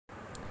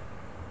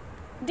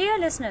Dear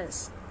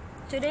listeners,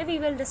 today we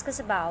will discuss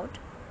about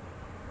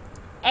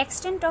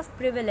extent of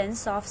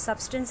prevalence of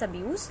substance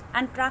abuse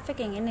and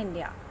trafficking in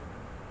India.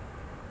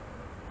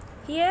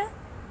 Here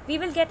we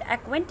will get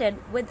acquainted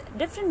with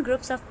different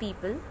groups of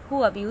people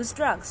who abuse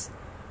drugs.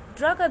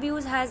 Drug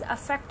abuse has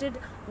affected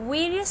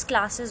various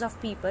classes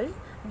of people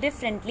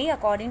differently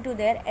according to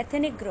their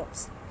ethnic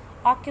groups,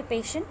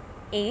 occupation,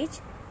 age,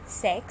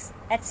 sex,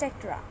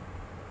 etc.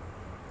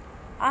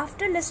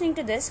 After listening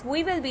to this,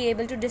 we will be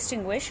able to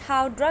distinguish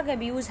how drug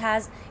abuse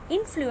has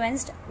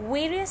influenced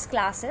various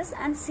classes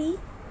and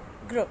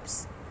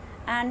groups,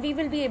 and we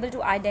will be able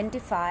to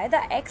identify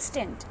the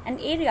extent and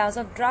areas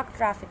of drug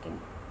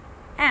trafficking,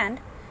 and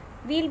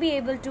we'll be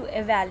able to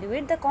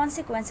evaluate the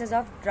consequences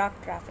of drug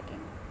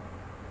trafficking.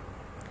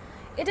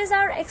 It is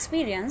our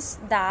experience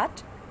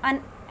that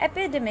an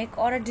epidemic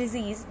or a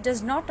disease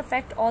does not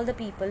affect all the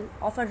people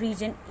of a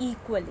region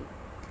equally.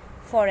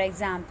 For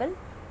example,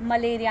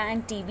 malaria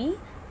and TB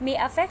may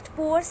affect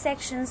poor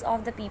sections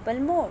of the people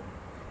more.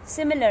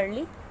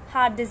 Similarly,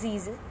 heart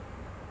disease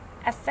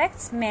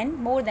affects men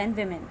more than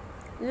women.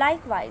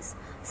 Likewise,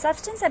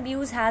 substance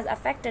abuse has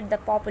affected the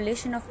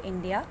population of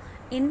India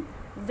in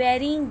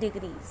varying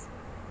degrees.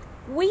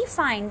 We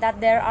find that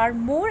there are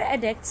more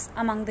addicts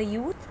among the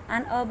youth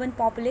and urban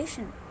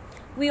population.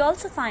 We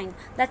also find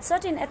that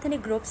certain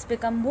ethnic groups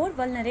become more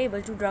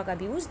vulnerable to drug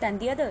abuse than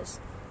the others.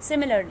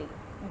 Similarly,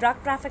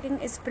 drug trafficking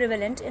is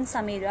prevalent in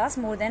some areas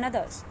more than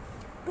others.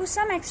 To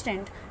some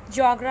extent,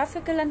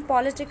 geographical and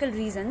political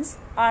reasons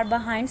are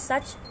behind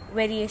such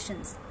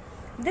variations.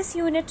 This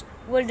unit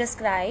will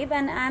describe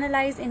and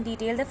analyze in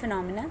detail the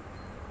phenomena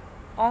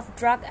of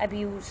drug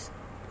abuse,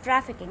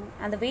 trafficking,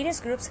 and the various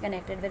groups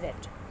connected with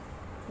it.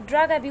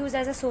 Drug abuse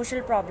as a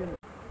social problem.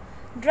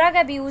 Drug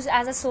abuse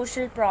as a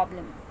social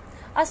problem.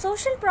 A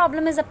social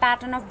problem is a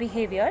pattern of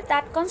behavior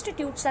that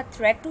constitutes a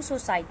threat to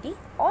society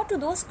or to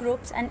those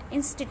groups and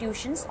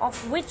institutions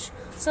of which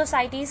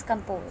society is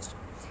composed.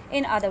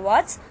 In other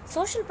words,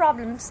 social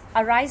problems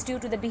arise due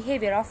to the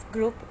behavior of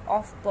group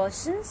of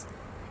persons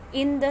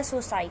in the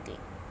society.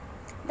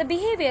 The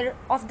behavior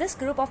of this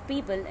group of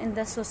people in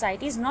the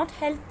society is not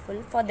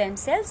helpful for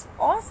themselves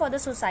or for the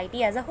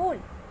society as a whole.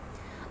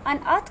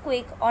 An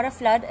earthquake or a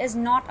flood is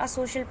not a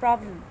social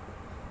problem,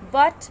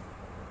 but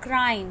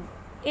crime,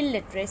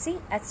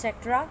 illiteracy,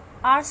 etc.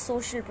 are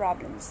social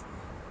problems.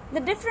 The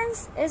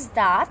difference is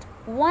that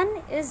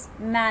one is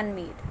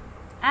man-made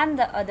and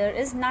the other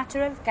is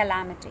natural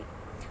calamity.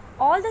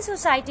 All the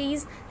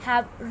societies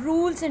have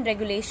rules and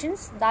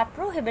regulations that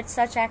prohibit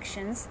such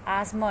actions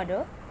as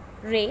murder,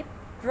 rape,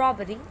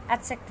 robbery,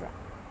 etc.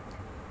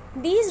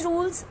 These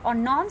rules or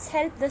norms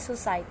help the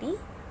society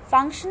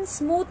function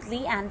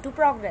smoothly and to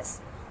progress.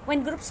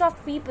 When groups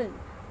of people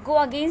go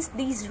against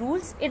these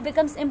rules, it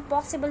becomes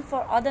impossible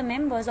for other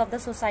members of the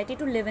society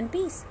to live in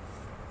peace.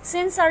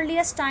 Since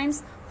earliest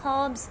times,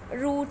 herbs,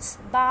 roots,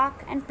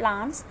 bark, and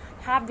plants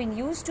have been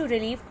used to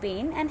relieve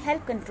pain and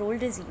help control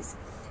disease.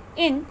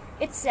 In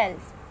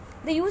itself,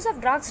 the use of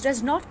drugs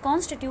does not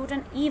constitute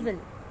an evil.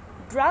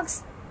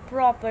 Drugs,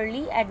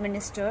 properly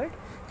administered,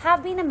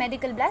 have been a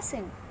medical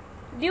blessing.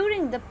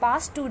 During the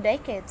past 2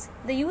 decades,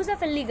 the use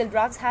of illegal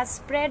drugs has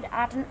spread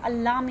at an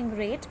alarming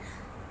rate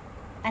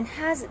and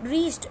has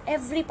reached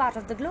every part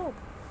of the globe.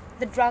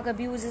 The drug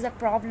abuse is a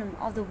problem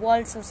of the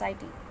world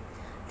society.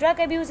 Drug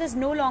abuse is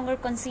no longer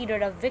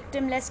considered a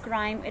victimless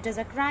crime. It is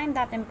a crime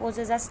that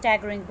imposes a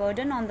staggering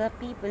burden on the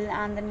people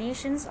and the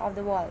nations of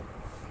the world.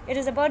 It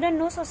is a burden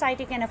no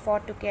society can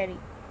afford to carry.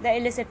 The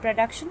illicit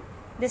production,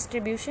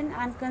 distribution,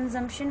 and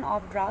consumption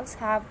of drugs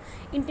have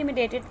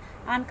intimidated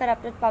and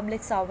corrupted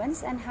public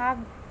servants and have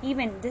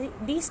even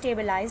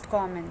destabilized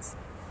governments.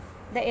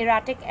 The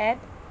erratic ebb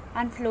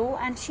and flow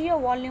and sheer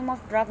volume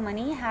of drug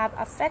money have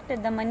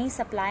affected the money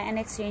supply and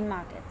exchange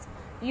markets.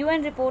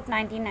 UN Report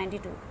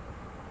 1992.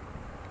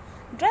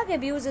 Drug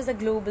abuse is a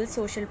global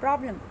social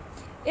problem.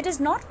 It is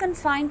not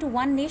confined to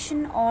one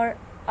nation or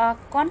a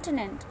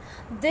continent.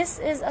 This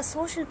is a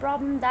social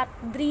problem that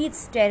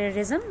breeds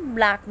terrorism,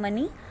 black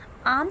money,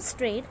 arms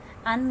trade,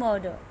 and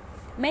murder.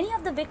 Many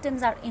of the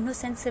victims are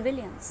innocent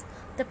civilians.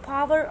 The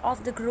power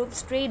of the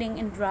groups trading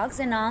in drugs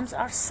and arms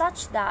are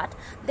such that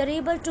they are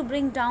able to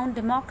bring down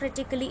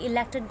democratically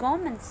elected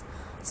governments.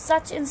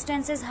 Such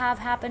instances have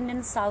happened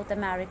in South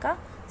America,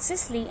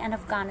 Sicily, and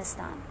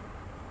Afghanistan.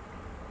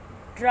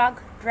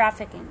 Drug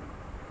trafficking.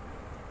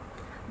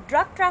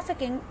 Drug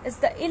trafficking is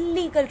the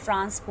illegal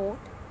transport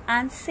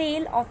and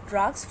sale of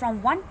drugs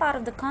from one part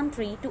of the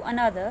country to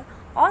another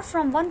or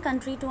from one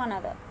country to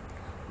another.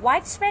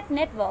 Widespread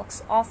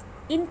networks of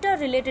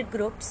interrelated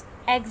groups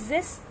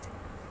exist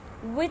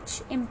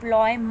which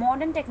employ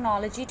modern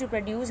technology to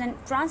produce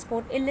and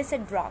transport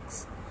illicit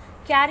drugs,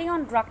 carry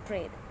on drug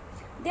trade.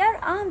 They are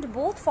armed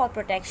both for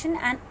protection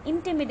and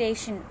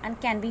intimidation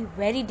and can be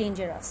very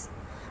dangerous.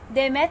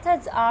 Their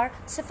methods are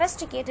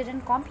sophisticated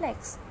and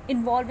complex,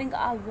 involving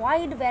a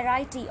wide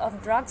variety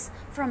of drugs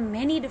from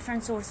many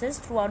different sources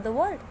throughout the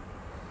world.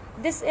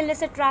 This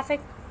illicit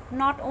traffic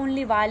not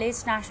only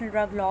violates national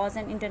drug laws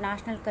and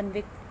international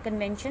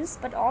conventions,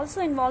 but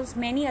also involves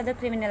many other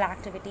criminal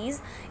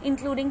activities,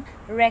 including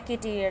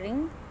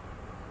racketeering,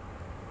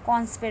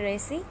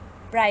 conspiracy,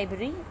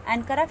 bribery,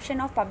 and corruption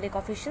of public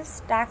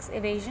officials, tax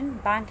evasion,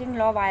 banking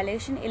law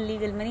violation,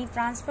 illegal money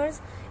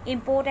transfers,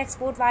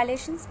 import-export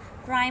violations,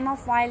 crime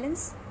of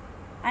violence,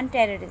 and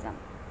terrorism.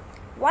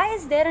 Why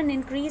is there an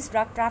increased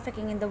drug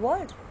trafficking in the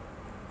world?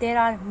 There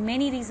are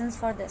many reasons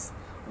for this.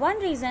 One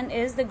reason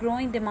is the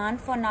growing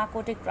demand for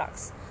narcotic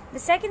drugs. The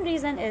second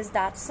reason is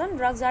that some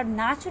drugs are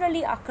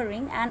naturally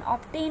occurring and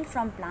obtained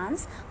from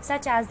plants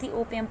such as the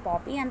opium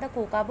poppy and the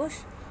coca bush,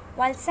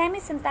 while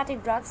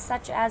semi-synthetic drugs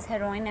such as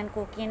heroin and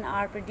cocaine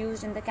are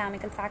produced in the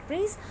chemical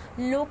factories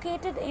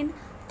located in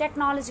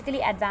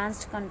technologically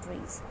advanced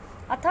countries.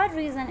 A third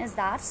reason is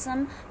that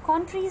some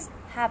countries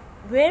have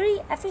very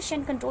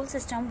efficient control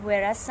system,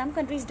 whereas some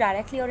countries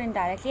directly or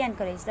indirectly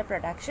encourage the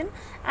production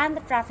and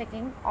the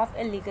trafficking of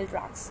illegal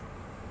drugs.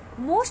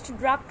 Most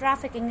drug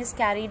trafficking is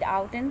carried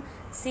out in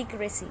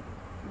secrecy.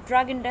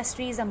 Drug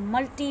industry is a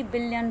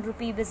multi-billion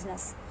rupee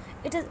business.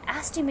 It is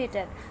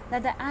estimated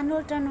that the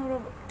annual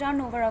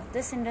turnover of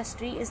this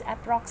industry is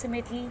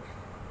approximately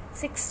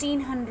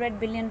 1600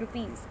 billion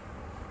rupees.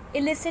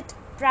 Illicit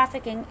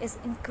trafficking is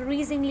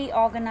increasingly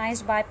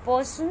organized by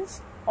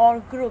persons or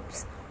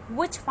groups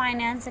which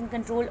finance and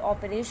control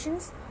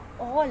operations,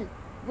 all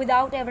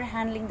without ever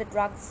handling the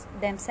drugs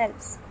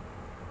themselves.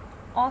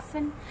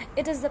 Often,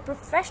 it is the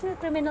professional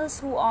criminals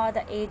who are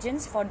the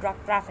agents for drug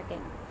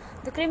trafficking.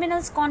 The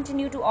criminals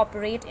continue to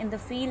operate in the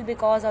field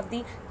because of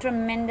the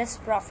tremendous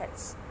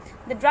profits.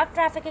 The drug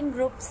trafficking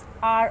groups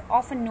are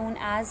often known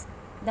as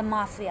the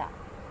mafia.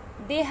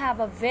 They have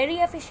a very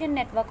efficient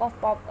network of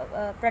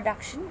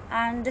production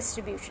and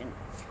distribution.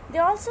 They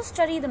also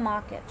study the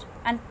market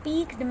and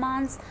peak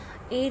demands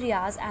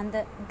areas and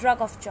the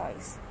drug of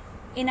choice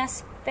in a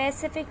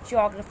specific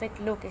geographic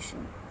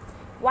location,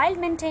 while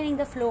maintaining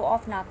the flow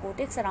of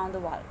narcotics around the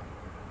world.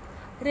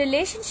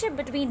 Relationship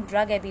between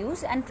drug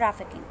abuse and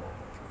trafficking.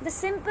 The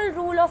simple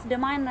rule of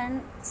demand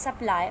and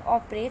supply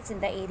operates in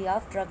the area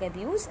of drug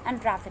abuse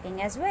and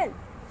trafficking as well.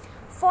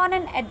 For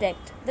an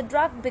addict, the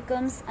drug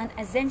becomes an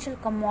essential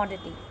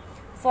commodity.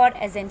 For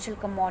essential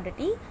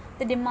commodity,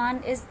 the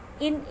demand is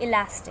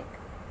inelastic.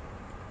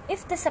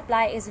 If the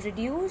supply is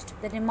reduced,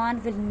 the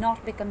demand will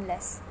not become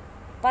less,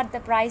 but the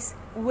price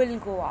will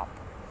go up.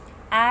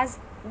 As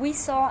we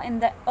saw in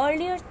the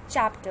earlier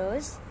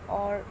chapters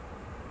or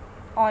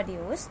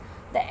audios,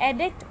 the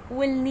addict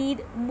will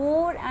need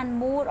more and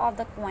more of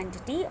the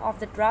quantity of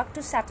the drug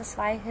to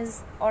satisfy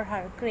his or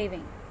her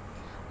craving.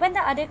 When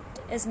the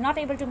addict is not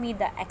able to meet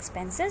the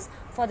expenses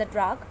for the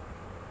drug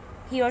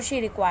he or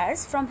she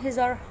requires from his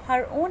or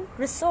her own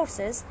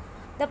resources,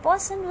 the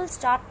person will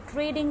start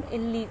trading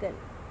illegal.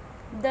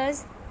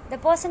 Thus, the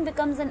person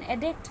becomes an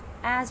addict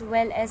as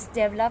well as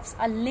develops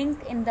a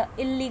link in the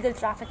illegal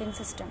trafficking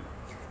system.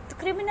 The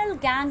criminal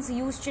gangs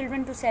use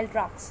children to sell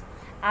drugs.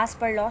 As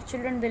per law,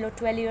 children below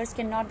 12 years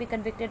cannot be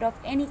convicted of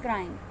any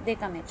crime they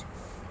commit.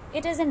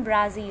 It is in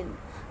Brazil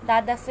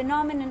that the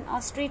phenomenon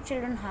of street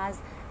children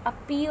has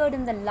appeared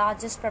in the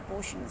largest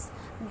proportions.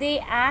 They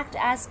act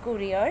as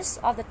couriers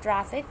of the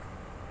traffic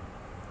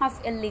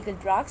of illegal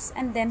drugs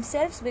and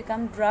themselves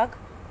become drug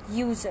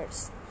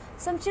users.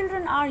 Some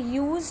children are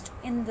used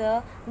in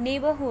the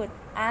neighborhood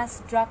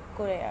as drug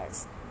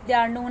couriers. They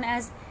are known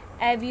as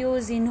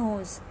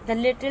aviozinos, the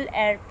little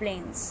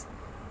airplanes.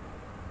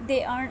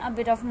 They earn a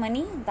bit of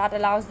money that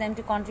allows them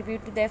to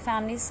contribute to their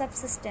family's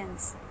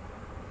subsistence.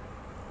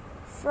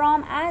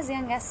 From as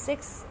young as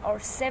 6 or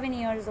 7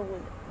 years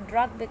old,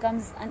 drug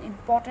becomes an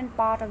important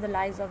part of the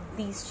lives of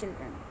these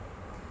children.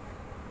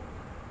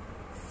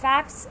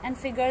 Facts and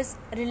figures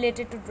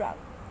related to drug.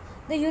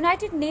 The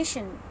United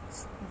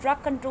Nations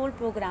Drug Control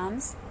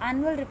Program's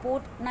Annual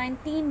Report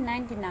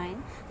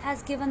 1999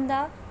 has given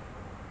the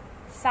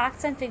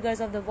facts and figures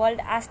of the world,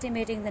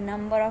 estimating the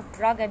number of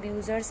drug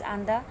abusers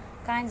and the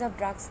kinds of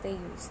drugs they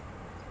use.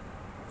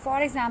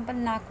 For example,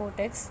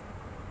 narcotics.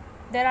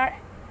 There are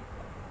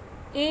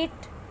 8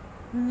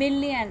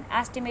 million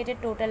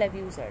estimated total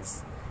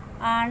abusers,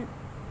 and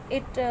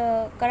it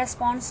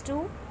corresponds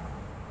to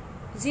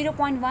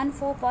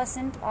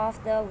 0.14%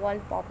 of the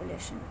world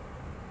population.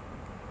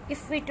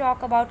 If we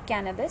talk about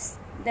cannabis,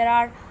 there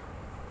are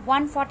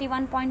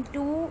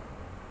 141.2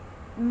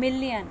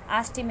 million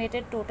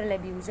estimated total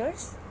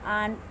abusers,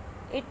 and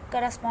it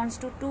corresponds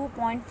to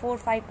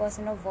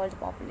 2.45% of world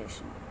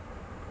population.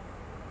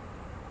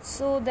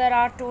 So there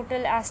are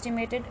total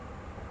estimated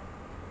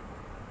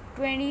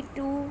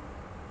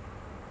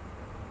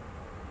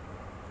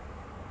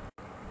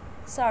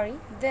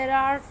there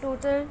are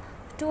total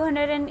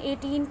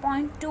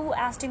 218.2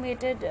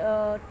 estimated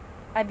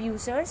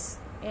abusers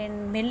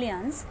in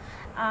millions,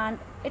 and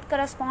it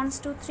corresponds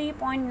to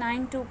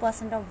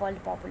 3.92% of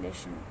world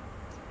population.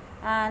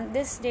 And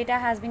this data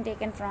has been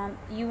taken from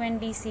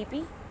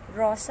UNDCP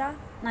ROSA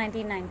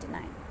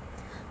 1999.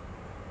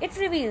 It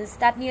reveals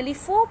that nearly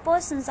 4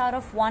 persons out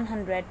of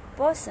 100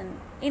 persons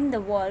in the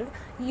world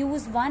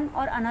use one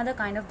or another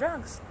kind of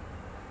drugs.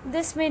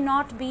 This may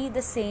not be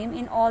the same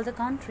in all the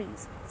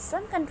countries.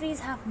 Some countries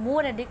have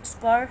more addicts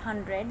per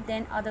 100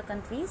 than other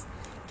countries.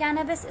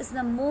 Cannabis is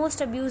the most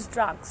abused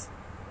drugs,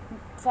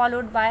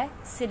 followed by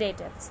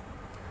sedatives.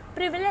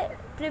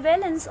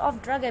 Prevalence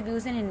of drug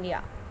abuse in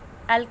India.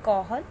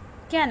 Alcohol,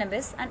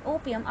 cannabis, and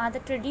opium are the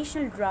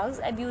traditional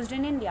drugs abused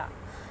in India.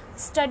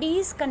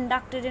 Studies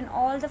conducted in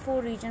all the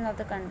 4 regions of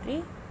the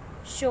country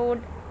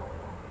showed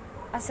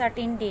a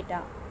certain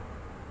data.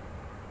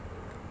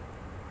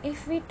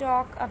 If we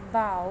talk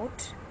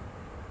about,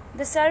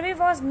 the survey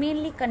was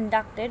mainly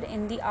conducted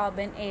in the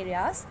urban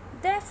areas,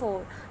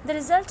 therefore the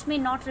results may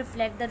not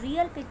reflect the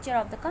real picture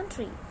of the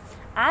country.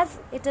 As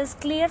it is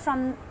clear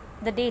from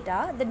the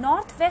data, the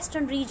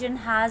northwestern region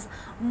has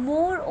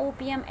more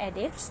opium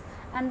addicts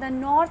and the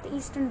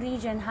northeastern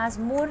region has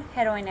more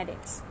heroin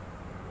addicts.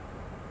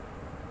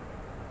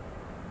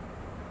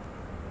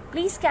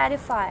 Please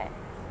clarify,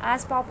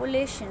 as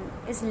population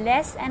is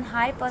less and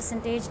high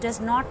percentage does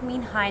not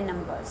mean high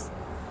numbers.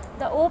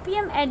 The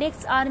opium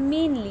addicts are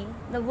mainly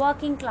the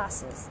working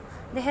classes,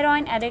 the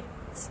heroin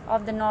addicts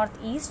of the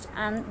northeast,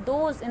 and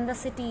those in the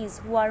cities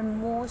who are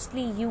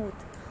mostly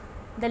youth.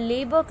 The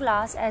labor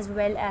class as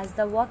well as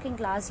the working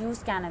class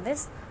use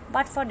cannabis,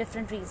 but for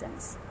different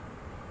reasons.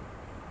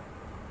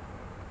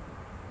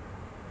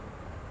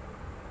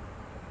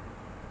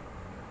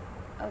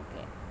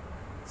 Okay,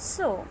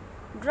 so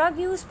drug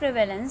use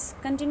prevalence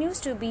continues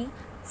to be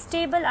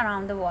stable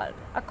around the world.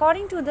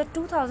 According to the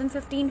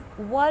 2015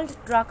 World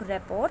Drug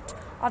Report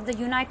of the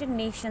United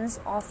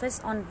Nations Office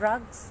on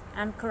Drugs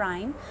and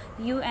Crime,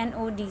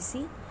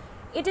 UNODC,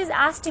 it is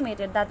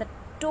estimated that the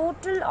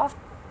total of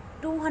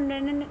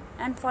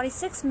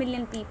 246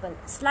 million people,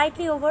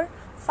 slightly over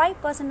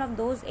 5% of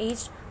those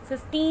aged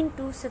 15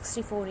 to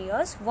 64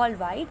 years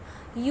worldwide,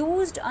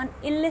 used an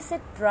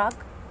illicit drug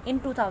in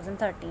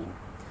 2013.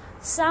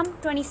 Some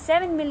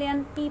 27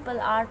 million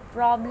people are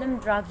problem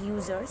drug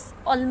users,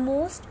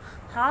 almost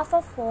half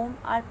of whom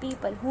are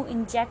people who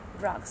inject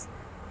drugs,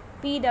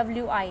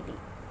 PWID.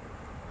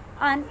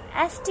 An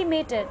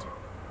estimated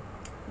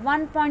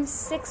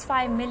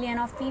 1.65 million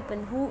of people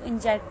who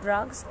inject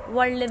drugs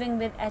were living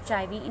with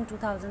HIV in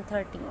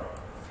 2013.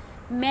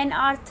 Men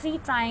are 3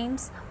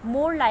 times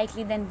more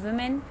likely than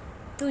women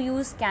to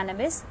use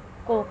cannabis,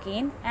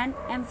 cocaine, and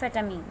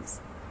amphetamines,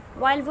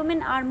 while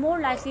women are more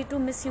likely to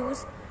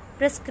misuse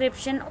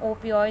prescription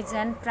opioids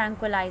and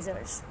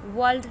tranquilizers.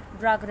 World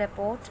Drug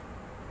Report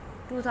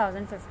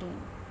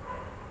 2015.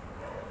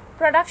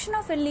 Production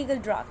of illegal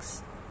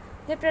drugs.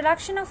 The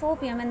production of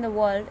opium in the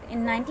world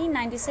in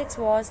 1996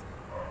 was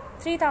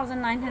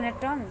 3,900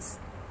 tons.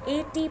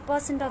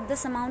 80% of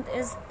this amount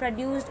is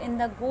produced in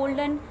the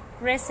Golden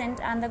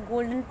Crescent and the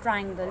Golden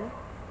Triangle.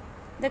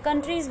 The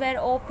countries where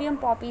opium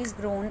poppy is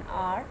grown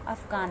are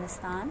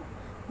Afghanistan,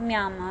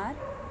 Myanmar,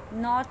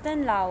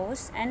 northern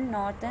Laos, and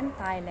northern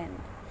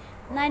Thailand.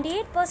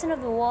 98%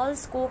 of the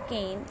world's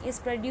cocaine is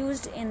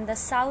produced in the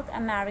South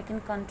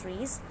American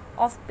countries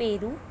of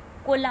Peru,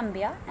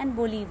 Colombia, and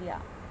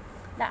Bolivia.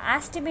 The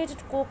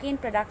estimated cocaine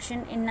production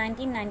in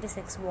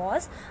 1996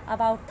 was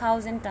about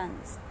 1,000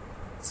 tons.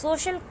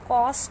 Social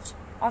cost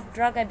of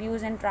drug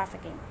abuse and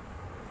trafficking.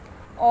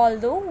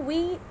 Although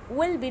we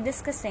will be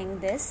discussing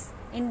this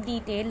in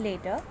detail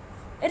later,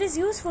 it is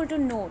useful to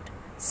note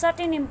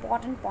certain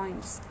important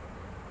points.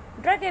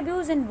 Drug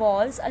abuse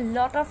involves a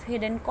lot of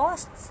hidden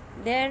costs.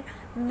 There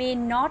may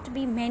not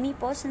be many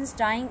persons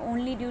dying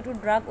only due to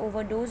drug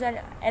overdose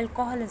or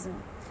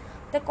alcoholism.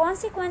 The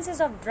consequences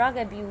of drug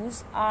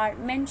abuse are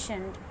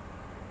mentioned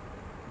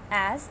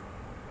as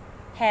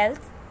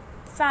health,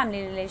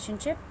 family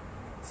relationship,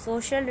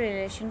 social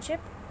relationship,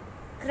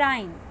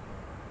 crime,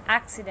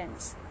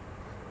 accidents.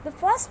 The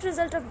first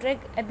result of drug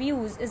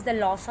abuse is the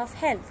loss of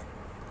health.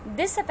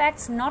 This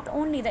affects not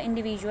only the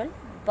individual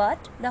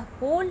but the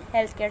whole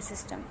healthcare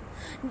system.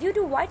 Due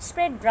to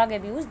widespread drug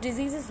abuse,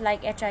 diseases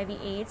like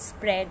HIV/AIDS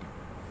spread.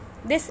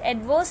 This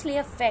adversely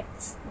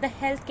affects the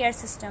healthcare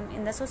system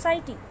in the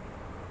society.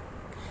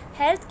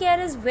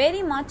 Healthcare is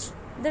very much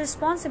the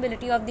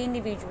responsibility of the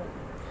individual.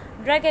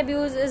 Drug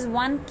abuse is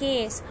one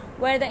case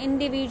where the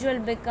individual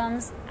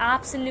becomes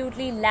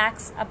absolutely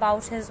lax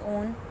about his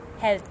own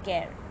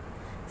healthcare.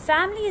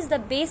 Family is the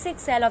basic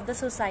cell of the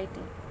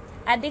society.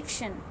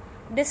 Addiction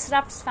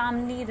disrupts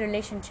family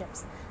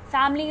relationships.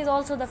 Family is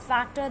also the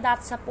factor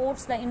that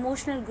supports the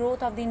emotional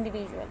growth of the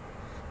individual.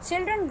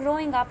 Children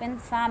growing up in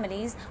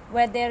families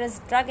where there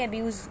is drug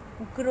abuse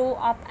grow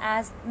up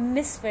as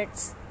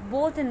misfits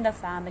both in the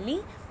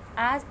family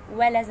as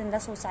well as in the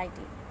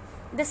society.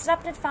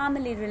 Disrupted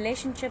family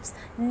relationships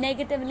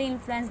negatively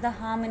influence the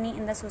harmony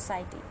in the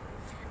society.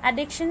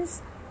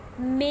 Addictions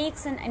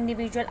makes an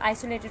individual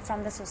isolated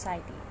from the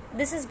society.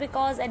 This is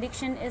because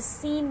addiction is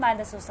seen by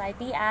the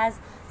society as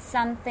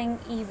something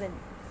evil.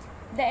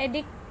 The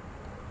addict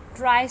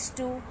tries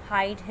to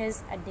hide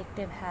his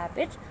addictive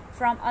habit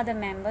from other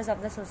members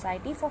of the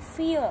society for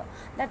fear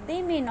that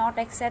they may not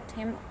accept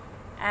him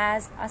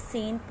as a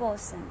sane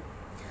person.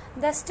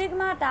 The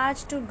stigma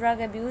attached to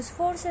drug abuse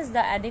forces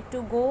the addict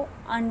to go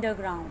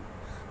underground.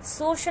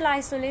 Social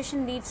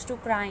isolation leads to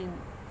crime.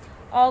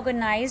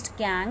 Organized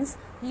gangs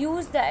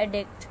use the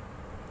addict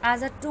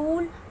as a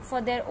tool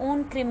for their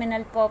own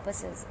criminal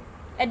purposes.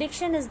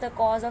 Addiction is the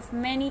cause of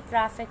many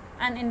traffic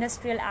and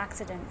industrial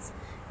accidents.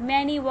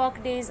 Many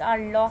workdays are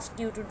lost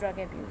due to drug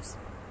abuse.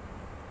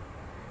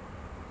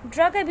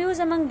 Drug abuse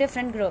among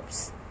different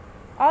groups.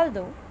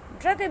 Although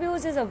drug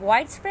abuse is a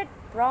widespread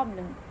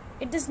problem,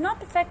 it does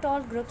not affect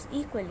all groups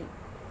equally.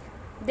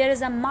 There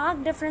is a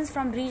marked difference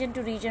from region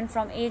to region,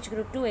 from age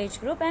group to age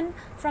group, and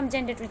from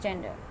gender to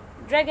gender.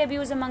 Drug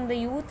abuse among the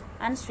youth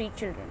and street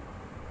children.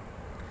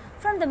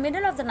 From the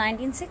middle of the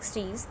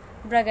 1960s,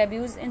 drug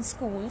abuse in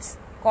schools,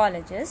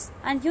 colleges,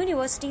 and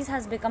universities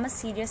has become a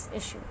serious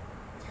issue.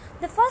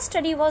 The first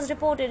study was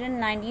reported in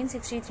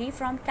 1963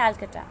 from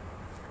Calcutta.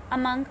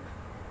 Among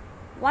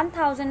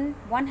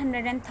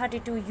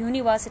 1,132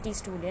 university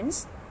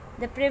students,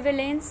 the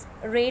prevalence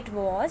rate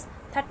was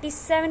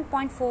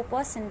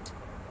 37.4%,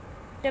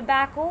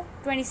 tobacco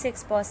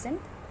 26%,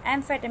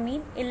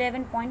 amphetamine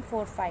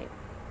 11.45%.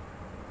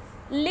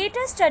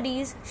 Later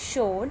studies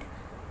showed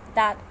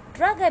that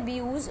drug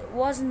abuse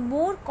was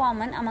more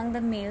common among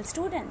the male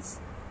students.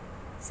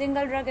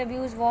 Single drug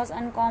abuse was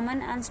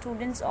uncommon and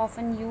students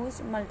often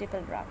used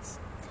multiple drugs.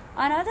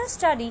 Another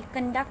study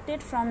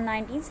conducted from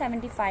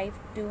 1975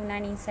 to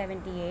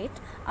 1978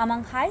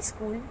 among high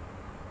school,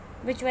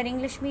 which were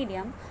English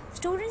medium,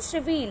 students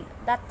revealed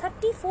that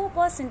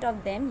 34%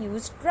 of them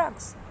used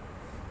drugs.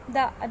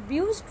 The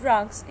abused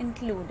drugs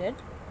included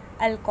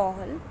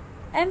alcohol,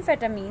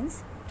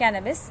 amphetamines,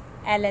 cannabis,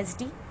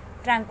 LSD,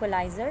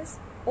 tranquilizers,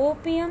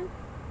 opium,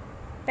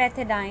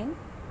 pethidine,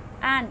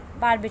 and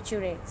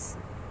barbiturates.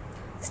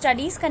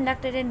 Studies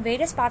conducted in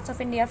various parts of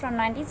India from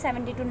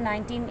 1970 to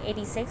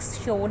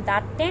 1986 showed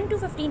that 10 to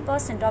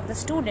 15% of the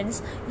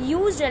students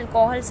used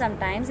alcohol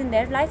sometimes in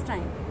their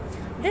lifetime.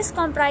 This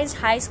comprised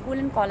high school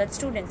and college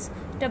students.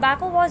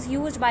 Tobacco was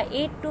used by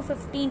 8 to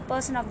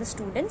 15% of the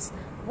students.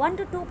 1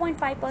 to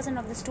 2.5%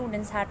 of the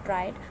students had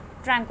tried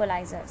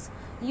tranquilizers.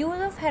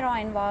 Use of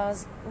heroin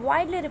was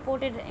widely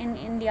reported in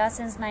India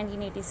since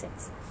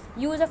 1986.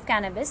 Use of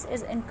cannabis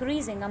is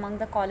increasing among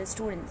the college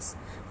students.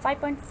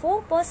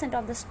 5.4%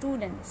 of the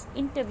students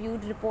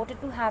interviewed reported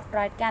to have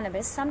tried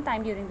cannabis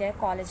sometime during their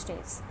college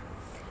days.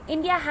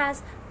 India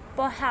has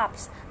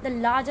perhaps the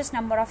largest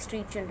number of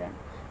street children.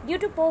 Due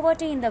to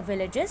poverty in the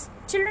villages,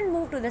 children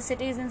move to the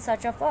cities in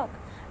search of work.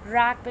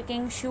 Rag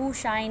picking, shoe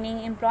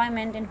shining,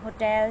 employment in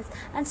hotels,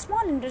 and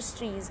small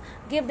industries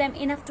give them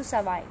enough to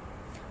survive.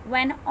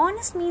 When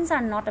honest means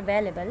are not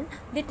available,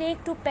 they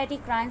take to petty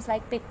crimes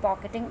like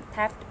pickpocketing,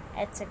 theft,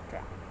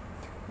 etc.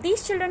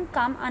 These children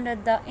come under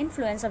the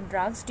influence of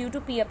drugs due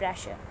to peer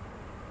pressure.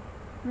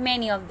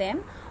 Many of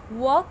them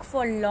work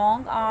for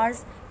long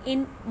hours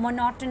in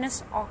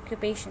monotonous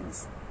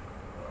occupations.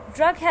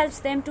 Drug helps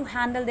them to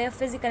handle their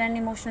physical and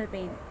emotional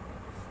pain.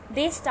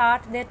 They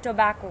start their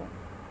tobacco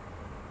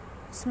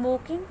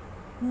smoking,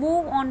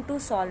 move on to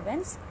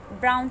solvents,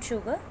 brown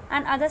sugar,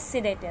 and other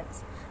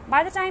sedatives.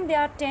 By the time they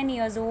are 10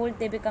 years old,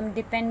 they become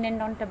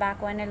dependent on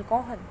tobacco and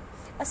alcohol.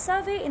 A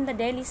survey in the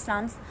Delhi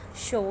slums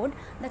showed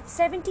that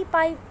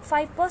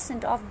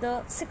 75% of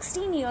the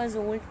 16 years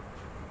old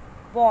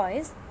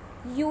boys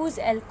use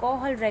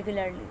alcohol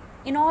regularly.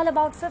 In all,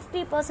 about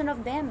 50%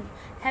 of them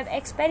have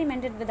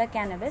experimented with the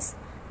cannabis.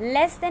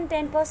 Less than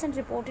 10%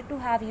 reported to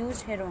have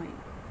used heroin.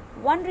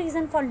 One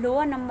reason for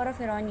lower number of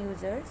heroin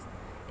users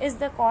is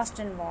the cost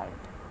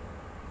involved.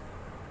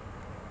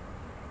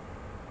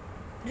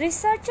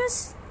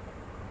 Researchers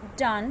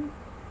done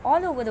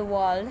all over the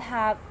world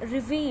have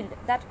revealed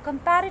that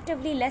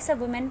comparatively lesser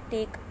women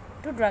take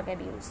to drug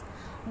abuse.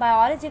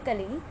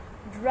 Biologically,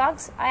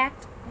 drugs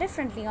act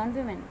differently on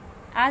women.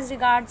 As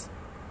regards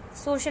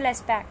social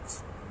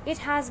aspects, it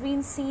has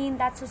been seen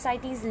that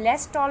society is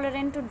less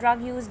tolerant to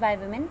drug use by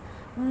women,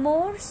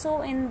 more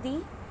so in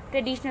the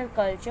traditional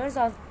cultures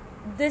of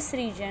this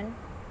region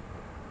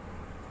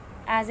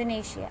as in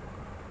Asia.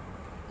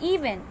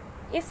 Even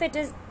if it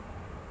is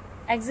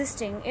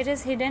existing, it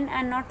is hidden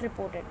and not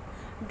reported.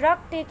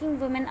 Drug-taking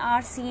women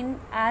are seen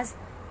as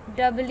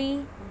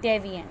doubly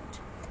deviant.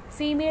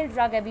 Female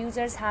drug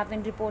abusers have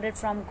been reported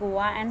from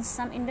Goa and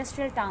some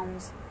industrial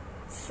towns,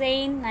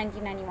 say in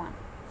 1991.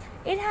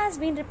 It has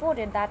been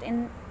reported that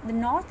in the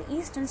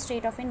northeastern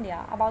state of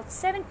India, about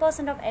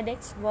 7% of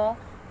addicts were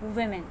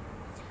women.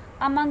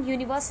 Among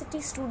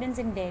university students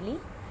in Delhi,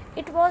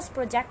 it was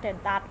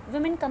projected that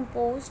women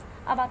composed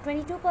about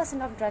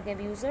 22% of drug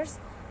abusers,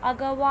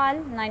 Agarwal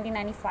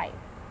 1995.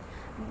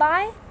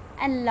 By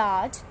and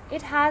large,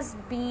 it has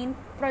been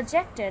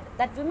projected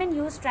that women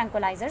use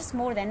tranquilizers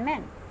more than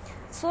men.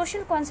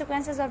 Social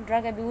consequences of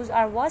drug abuse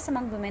are worse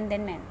among women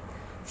than men.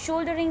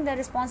 Shouldering the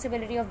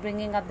responsibility of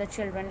bringing up the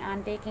children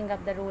and taking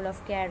up the role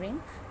of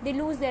caring, they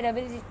lose their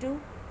ability to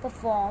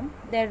perform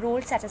their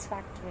role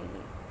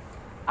satisfactorily.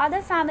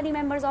 Other family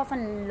members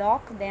often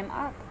lock them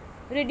up,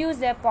 reduce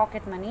their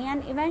pocket money,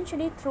 and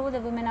eventually throw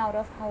the women out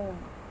of home.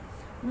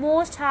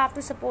 Most have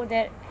to support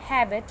their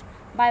habit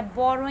by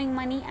borrowing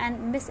money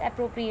and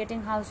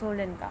misappropriating household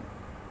income.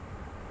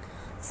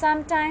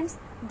 Sometimes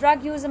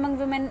drug use among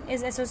women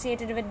is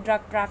associated with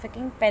drug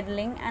trafficking,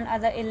 peddling, and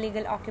other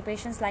illegal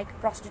occupations like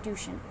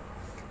prostitution.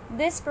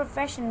 This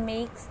profession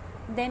makes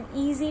them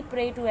easy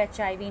prey to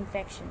HIV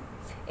infection.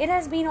 It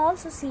has been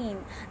also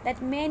seen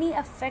that many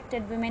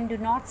affected women do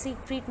not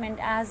seek treatment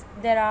as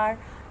there are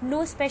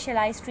no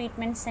specialized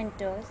treatment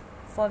centers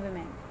for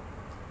women.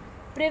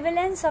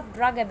 Prevalence of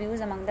drug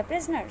abuse among the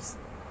prisoners.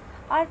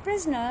 Our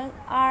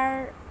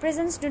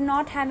prisons do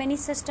not have any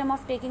system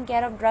of taking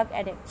care of drug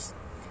addicts.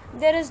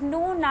 There is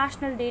no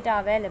national data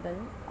available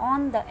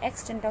on the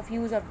extent of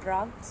use of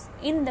drugs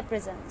in the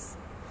prisons.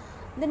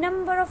 The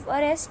number of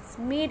arrests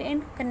made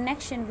in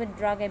connection with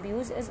drug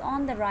abuse is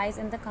on the rise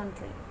in the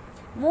country.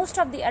 Most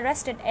of the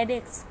arrested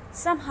addicts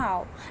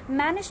somehow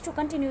manage to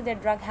continue their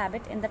drug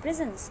habit in the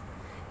prisons.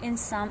 In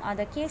some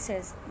other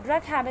cases,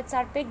 drug habits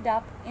are picked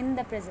up in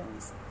the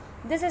prisons.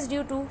 This is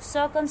due to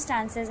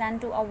circumstances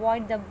and to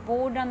avoid the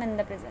boredom in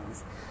the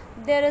prisons.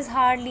 There is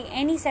hardly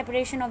any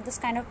separation of this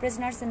kind of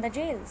prisoners in the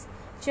jails.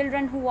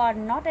 Children who are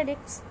not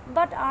addicts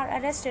but are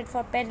arrested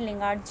for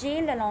peddling are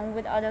jailed along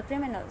with other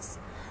criminals.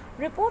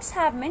 Reports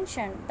have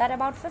mentioned that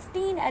about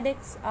 15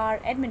 addicts are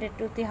admitted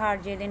to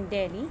Tihar jail in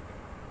Delhi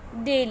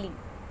daily.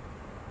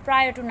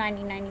 Prior to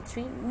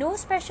 1993, no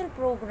special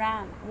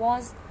program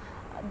was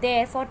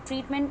there for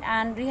treatment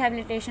and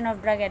rehabilitation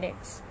of drug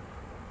addicts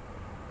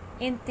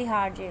in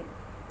Tihar jail.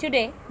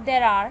 Today,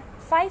 there are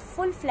 5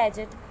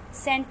 full-fledged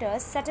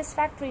centers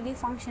satisfactorily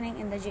functioning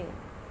in the jail.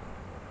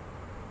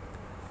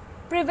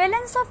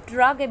 Prevalence of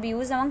drug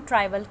abuse among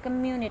tribal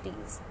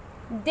communities.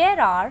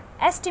 There are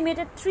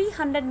estimated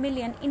 300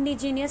 million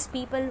indigenous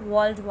people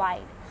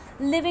worldwide,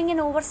 living in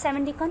over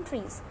 70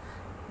 countries.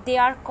 They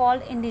are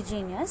called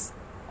indigenous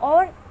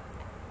or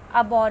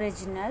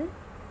aboriginal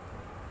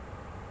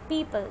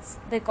peoples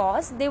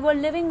because they were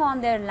living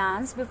on their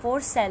lands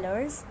before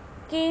settlers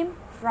came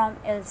from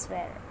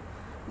elsewhere.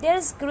 There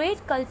is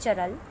great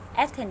cultural,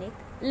 ethnic,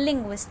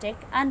 linguistic,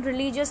 and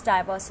religious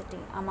diversity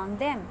among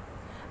them,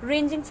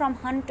 ranging from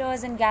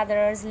hunters and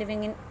gatherers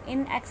living in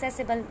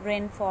inaccessible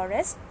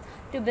rainforests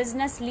to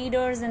business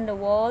leaders in the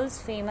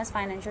world's famous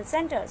financial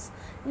centers.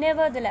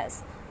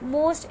 Nevertheless,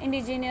 most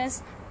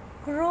indigenous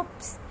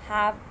groups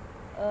have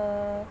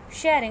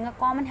sharing a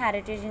common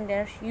heritage in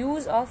their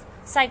use of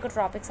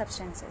psychotropic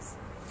substances.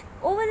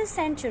 Over the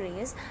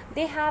centuries,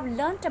 they have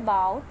learnt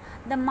about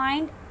the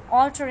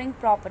mind-altering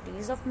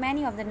properties of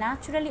many of the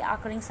naturally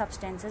occurring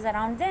substances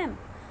around them.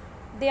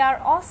 They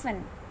are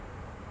often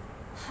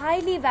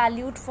highly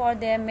valued for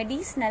their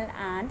medicinal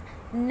and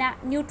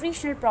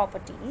nutritional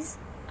properties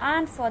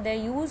and for their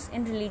use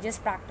in religious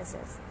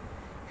practices.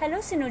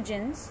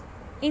 Hallucinogens,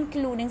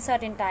 including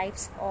certain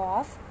types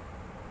of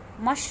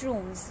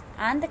mushrooms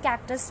and the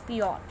cactus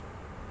peyote,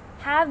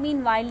 have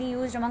been widely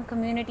used among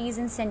communities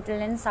in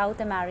Central and South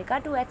America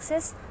to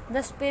access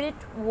the spirit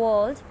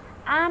world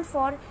and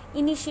for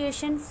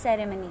initiation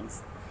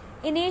ceremonies.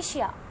 In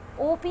Asia,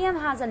 opium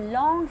has a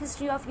long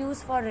history of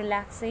use for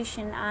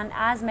relaxation and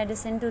as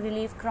medicine to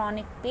relieve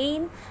chronic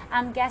pain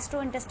and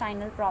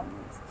gastrointestinal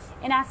problems.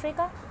 In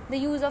Africa, the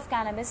use of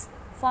cannabis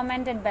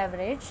fermented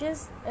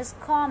beverages is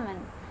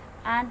common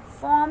and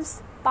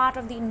forms part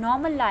of the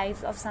normal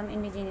lives of some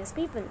indigenous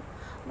people.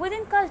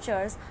 Within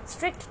cultures,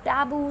 strict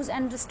taboos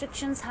and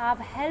restrictions have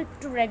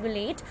helped to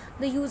regulate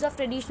the use of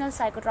traditional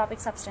psychotropic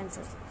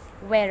substances,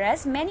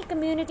 whereas many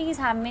communities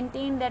have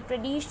maintained their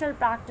traditional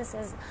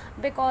practices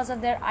because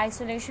of their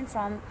isolation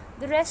from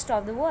the rest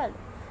of the world.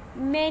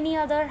 Many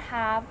others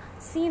have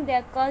seen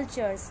their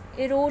cultures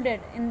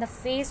eroded in the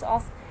face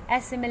of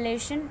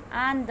assimilation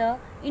and the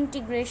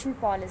integration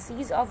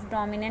policies of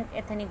dominant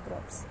ethnic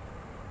groups.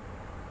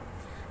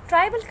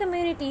 Tribal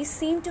communities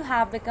seem to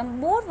have become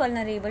more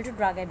vulnerable to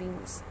drug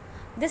abuse.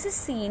 This is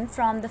seen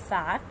from the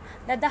fact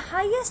that the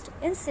highest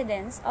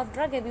incidence of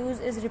drug abuse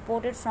is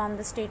reported from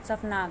the states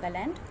of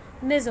Nagaland,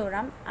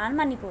 Mizoram, and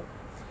Manipur.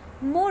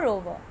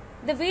 Moreover,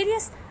 the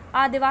various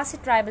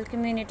Adivasi tribal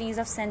communities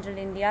of central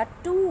India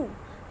too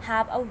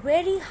have a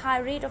very high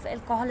rate of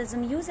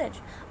alcoholism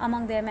usage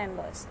among their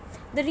members.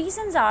 The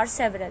reasons are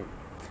several.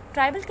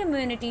 Tribal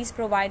communities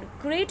provide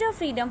greater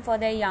freedom for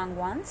their young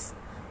ones.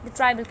 The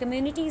tribal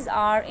communities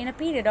are in a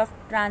period of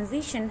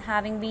transition,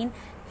 having been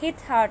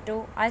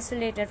hitherto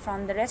isolated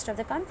from the rest of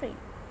the country.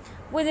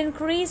 With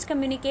increased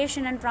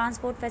communication and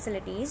transport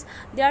facilities,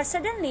 they are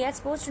suddenly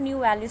exposed to new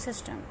value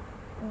system.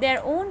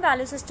 Their own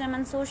value system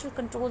and social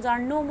controls are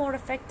no more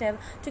effective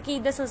to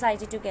keep the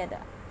society together.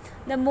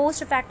 The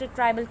most affected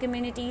tribal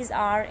communities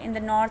are in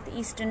the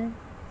northeastern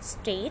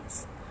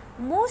states.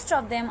 Most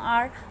of them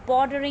are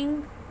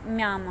bordering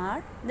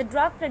Myanmar, the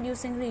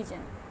drug-producing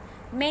region.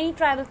 Many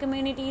tribal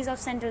communities of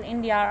central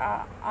India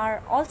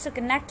are also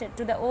connected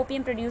to the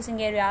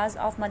opium-producing areas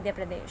of Madhya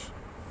Pradesh.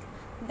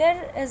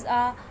 There is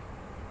a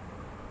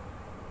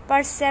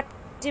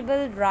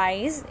perceptible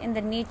rise in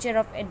the nature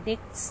of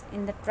addicts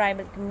in the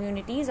tribal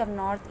communities of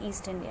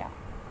northeast India.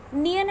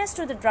 Nearness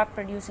to the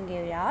drug-producing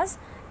areas,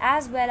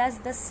 as well as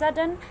the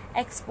sudden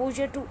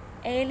exposure to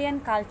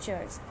alien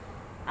cultures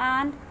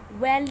and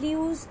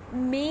values,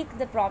 make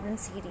the problem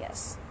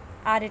serious.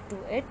 Added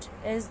to it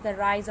is the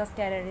rise of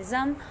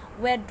terrorism,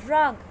 where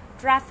drug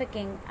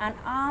trafficking and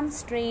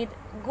arms trade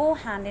go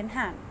hand in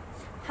hand.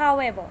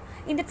 However,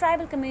 in the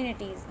tribal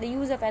communities, the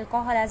use of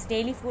alcohol as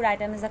daily food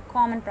item is a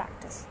common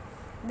practice.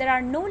 There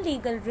are no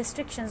legal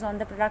restrictions on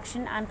the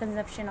production and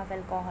consumption of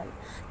alcohol.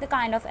 The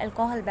kind of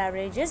alcohol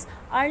beverages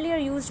earlier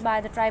used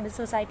by the tribal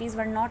societies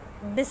were not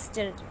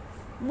distilled.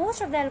 Most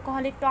of the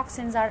alcoholic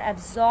toxins are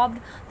absorbed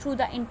through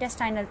the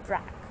intestinal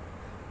tract.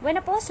 When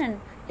a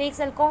person takes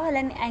alcohol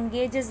and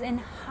engages in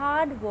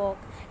hard work,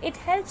 it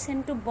helps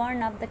him to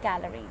burn up the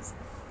calories.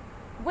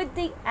 With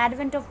the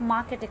advent of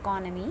market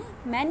economy,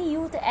 many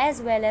youth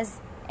as well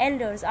as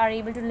elders are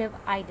able to live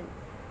idle.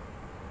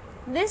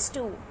 This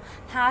too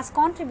has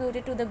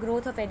contributed to the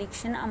growth of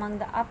addiction among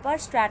the upper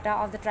strata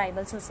of the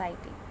tribal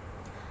society.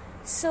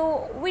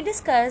 So we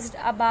discussed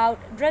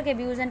about drug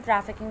abuse and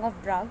trafficking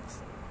of drugs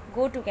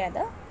go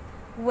together.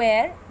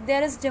 Where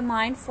there is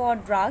demand for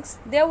drugs,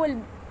 there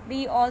will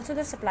be also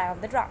the supply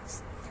of the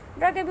drugs.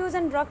 Drug abuse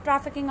and drug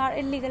trafficking are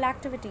illegal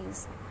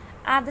activities.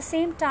 At the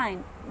same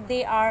time,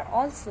 they are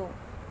also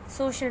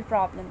social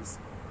problems.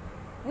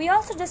 We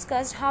also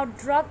discussed how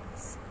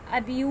drugs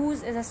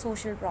abuse is a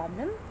social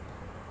problem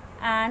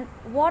and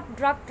what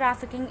drug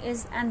trafficking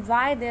is and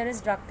why there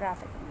is drug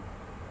trafficking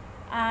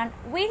and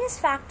various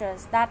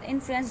factors that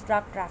influence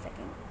drug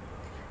trafficking.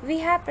 We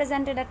have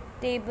presented a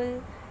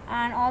table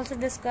and also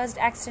discussed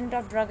extent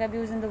of drug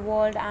abuse in the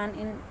world and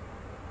in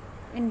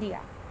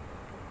India.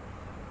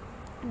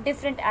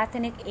 Different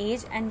ethnic,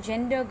 age and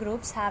gender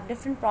groups have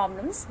different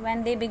problems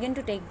when they begin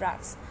to take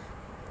drugs.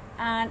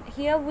 And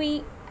here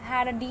we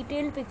had a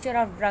detailed picture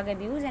of drug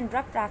abuse and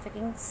drug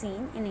trafficking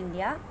seen in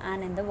India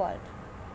and in the world.